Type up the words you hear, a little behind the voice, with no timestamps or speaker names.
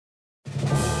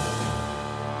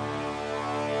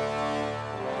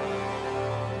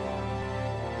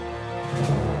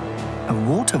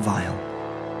water vial.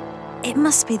 It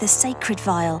must be the sacred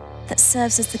vial that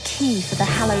serves as the key for the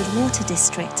hallowed water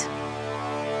district.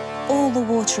 All the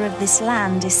water of this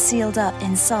land is sealed up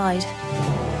inside.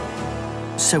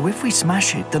 So if we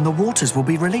smash it, then the waters will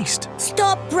be released.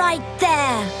 Stop right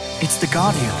there! It's the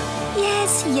Guardian.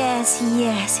 Yes, yes,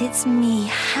 yes, it's me,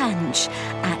 Hanch,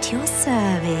 at your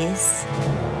service.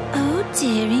 Oh,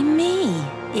 dearie me.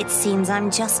 It seems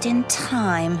I'm just in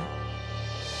time.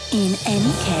 In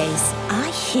any case,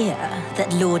 I hear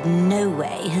that Lord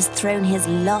No-Way has thrown his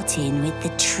lot in with the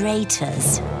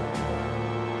traitors.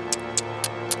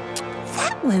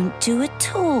 That won't do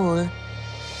at all.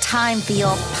 Time for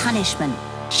your punishment,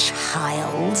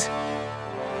 child.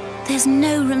 There's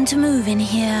no room to move in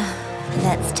here.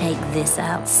 Let's take this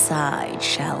outside,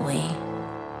 shall we?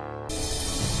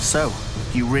 So,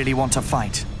 you really want to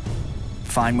fight?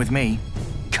 Fine with me.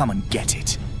 Come and get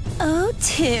it. Oh,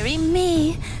 dearie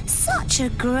me. Such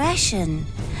aggression.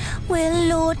 Will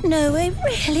Lord No-Way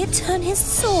really turn his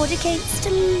sword against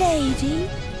a lady?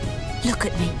 Look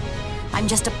at me. I'm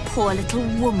just a poor little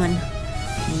woman.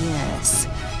 Yes,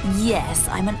 yes,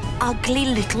 I'm an ugly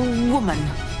little woman.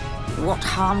 What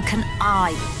harm can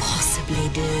I possibly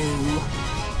do?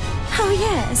 Oh,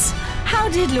 yes. How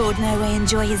did Lord No-Way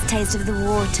enjoy his taste of the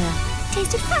water?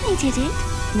 Tasted funny, did it?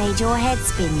 Made your head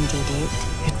spin, did it?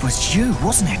 It was you,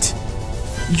 wasn't it?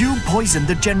 You poisoned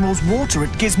the General's water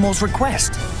at Gizmo's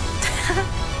request.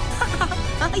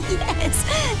 Yes,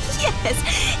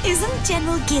 yes. Isn't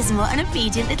General Gizmo an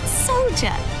obedient little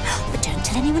soldier? But don't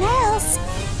tell anyone else.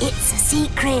 It's a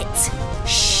secret.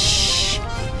 Shh.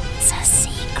 It's a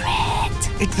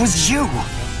secret. It was you.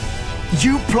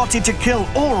 You plotted to kill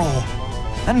Auror.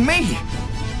 And me.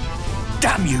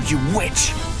 Damn you, you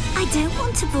witch. I don't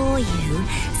want to bore you,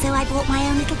 so I bought my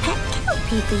own little pet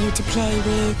kelpie for you to play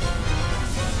with.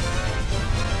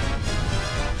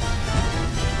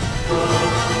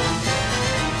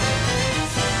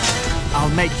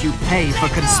 I'll make you pay for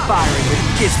conspiring with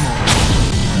Gizmo.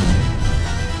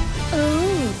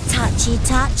 Ooh,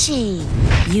 touchy.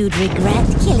 You'd regret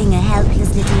killing a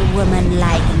helpless little woman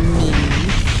like me.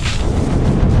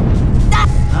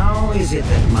 How is it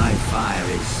that my fire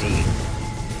is seen?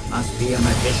 Must be a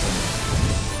magician.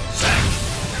 Search.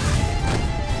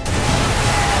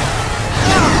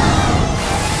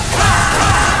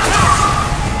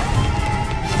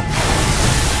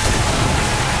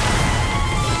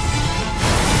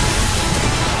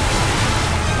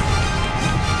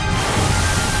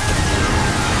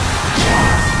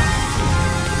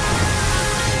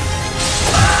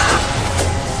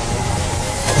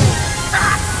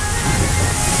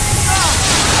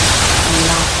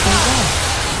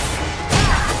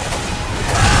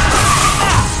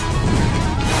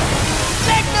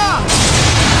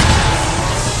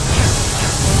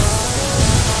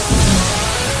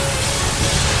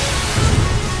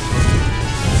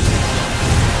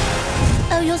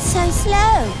 You're so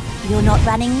slow. You're not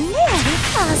running nearly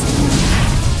fast enough.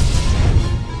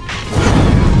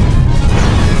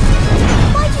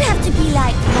 Why do you have to be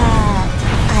like that?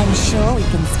 I'm sure we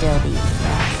can still be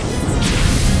friends.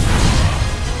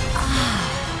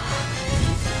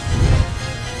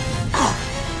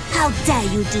 How dare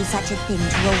you do such a thing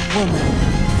to a woman?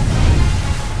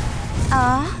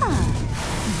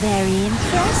 Very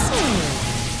impressive.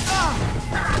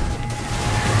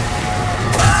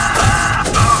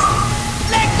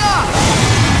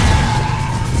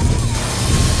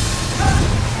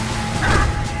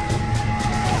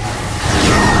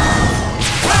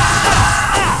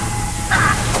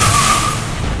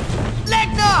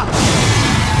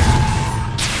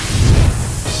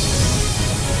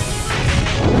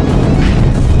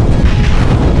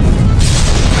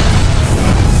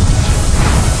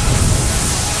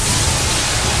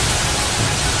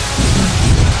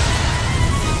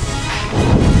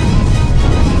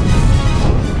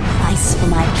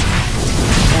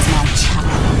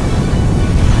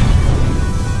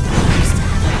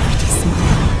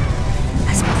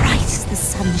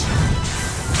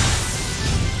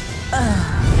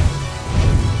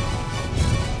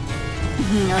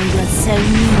 Oh, you're so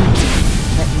mean,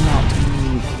 but not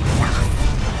mean enough.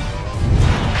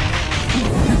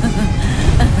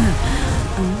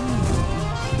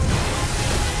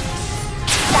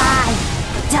 Die!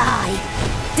 Die!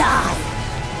 Die!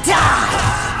 Die!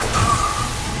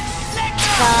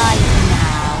 Die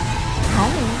now.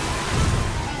 Hurry.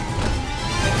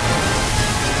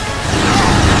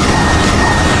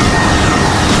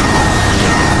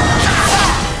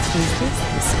 Is this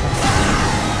the spell?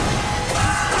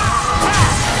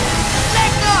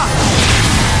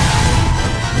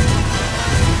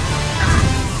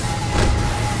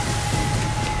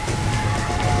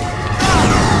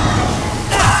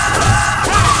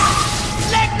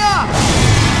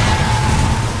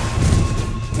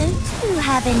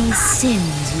 have any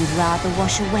sins you'd rather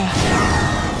wash away?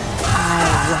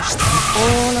 I'll wash them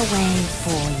all away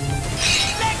for you.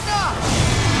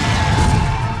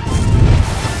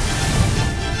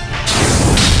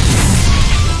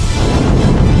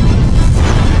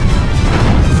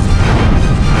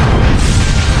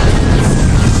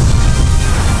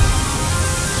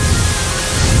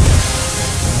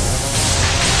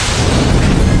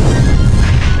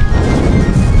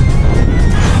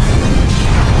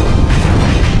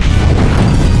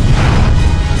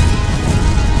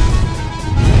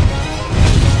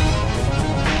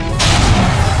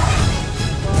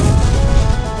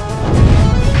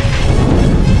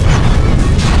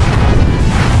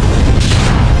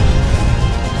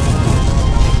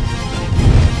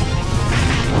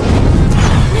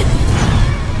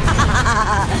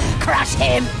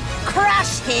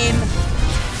 Crush him!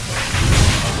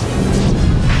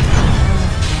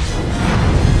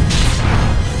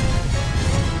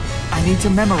 I need to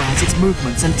memorize its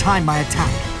movements and time my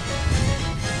attack.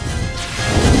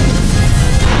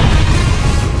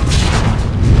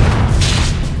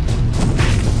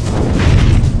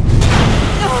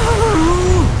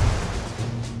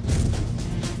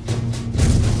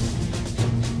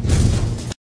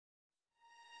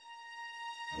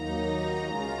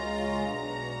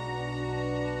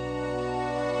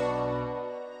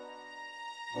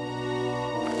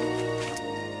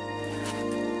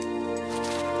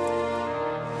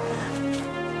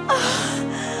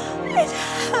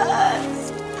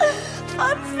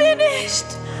 I'm finished.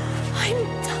 I'm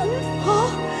done for.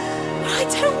 I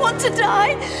don't want to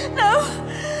die. No.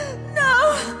 No.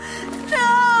 No.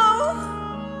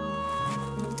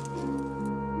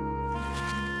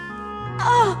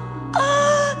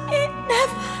 It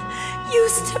never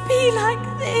used to be like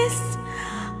this.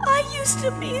 I used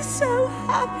to be so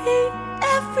happy.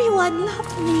 Everyone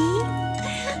loved me.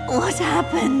 What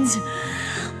happened?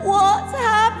 What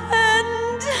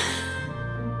happened?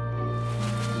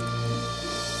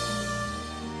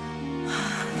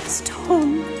 The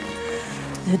storm.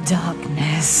 The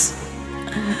darkness.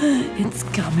 It's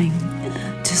coming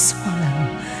to swallow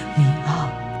me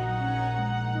up.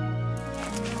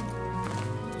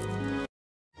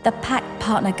 The Pact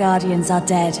Partner Guardians are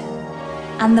dead,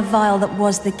 and the vial that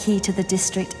was the key to the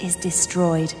district is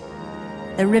destroyed.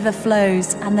 The river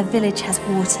flows, and the village has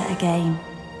water again.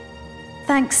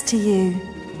 Thanks to you,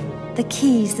 the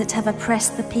keys that have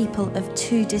oppressed the people of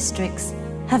 2 districts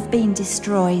have been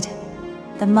destroyed.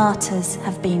 The martyrs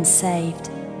have been saved.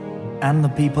 And the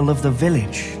people of the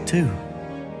village, too.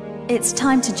 It's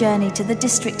time to journey to the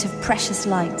district of Precious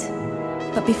Light.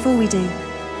 But before we do,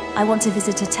 I want to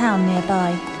visit a town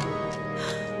nearby.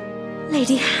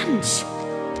 Lady Hanch,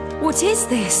 what is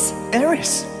this?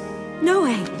 Eris! Noe,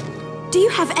 do you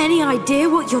have any idea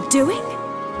what you're doing?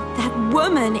 That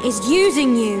woman is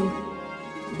using you.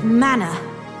 Mana,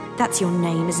 that's your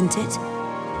name, isn't it?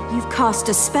 You've cast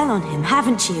a spell on him,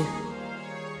 haven't you?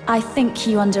 I think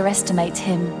you underestimate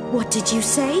him. What did you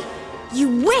say?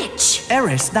 You witch!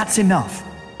 Eris, that's enough.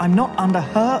 I'm not under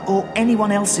her or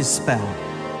anyone else's spell.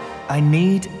 I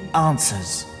need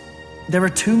answers. There are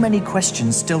too many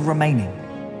questions still remaining.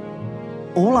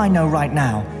 All I know right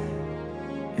now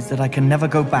is that I can never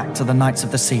go back to the Knights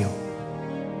of the Seal.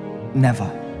 Never.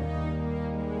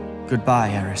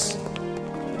 Goodbye, Eris.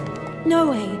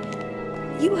 Noe,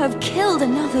 you have killed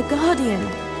another Guardian.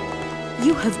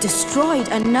 You have destroyed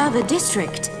another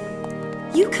district.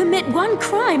 You commit one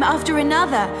crime after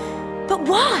another. But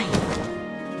why?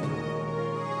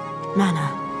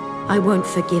 Mana, I won't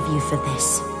forgive you for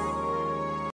this.